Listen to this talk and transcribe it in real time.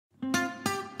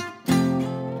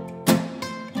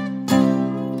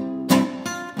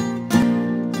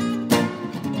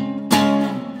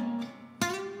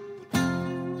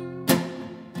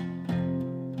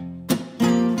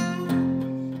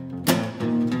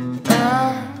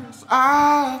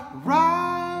I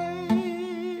rise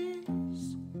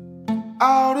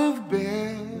out of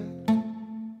bed,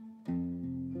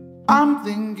 I'm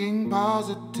thinking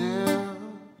positive.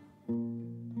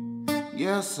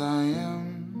 Yes, I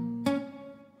am.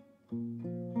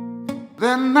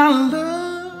 Then I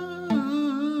look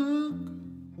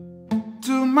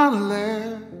to my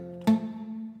left.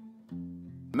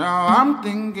 Now I'm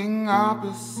thinking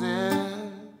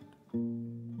opposite.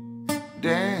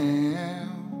 Damn.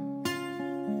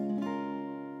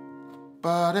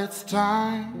 But it's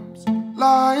times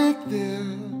like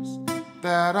this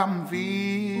that I'm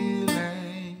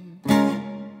feeling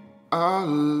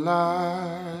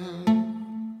alive.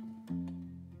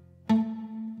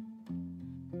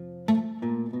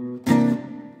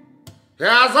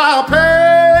 As I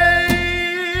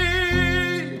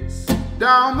pace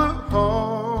down the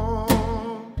hall,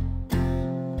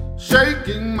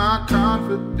 shaking my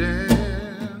confidence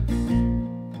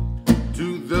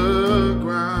to the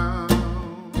ground,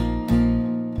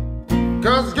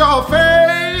 'cause your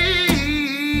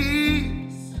face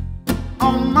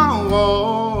on my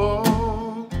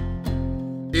wall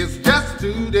is just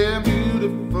too damn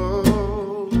beautiful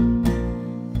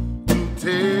to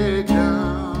take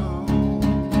down.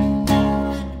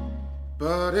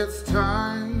 But it's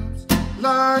times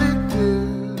like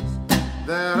this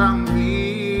that I'm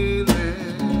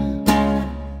feeling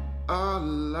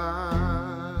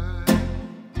alive.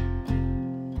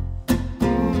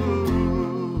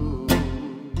 Ooh.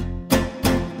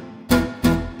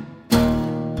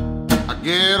 I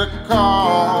get a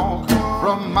call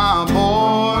from my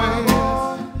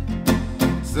boys,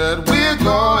 said we're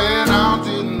going out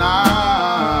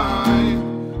tonight.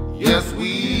 Yes,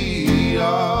 we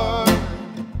are.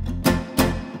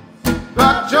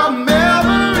 But your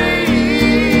memories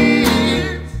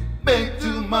make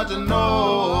too much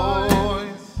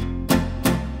noise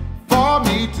for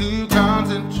me to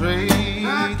concentrate. I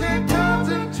can't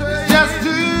concentrate. It's just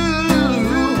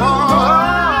too hard.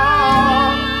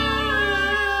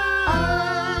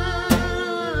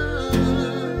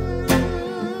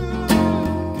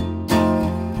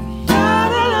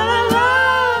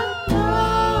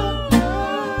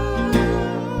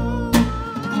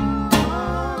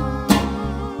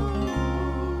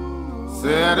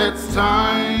 Said it's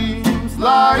times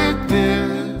like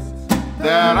this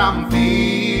that I'm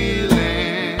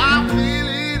feeling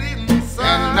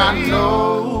inside. And I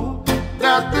know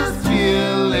that this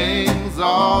feeling's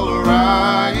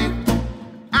alright.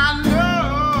 I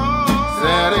know.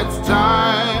 Said it's time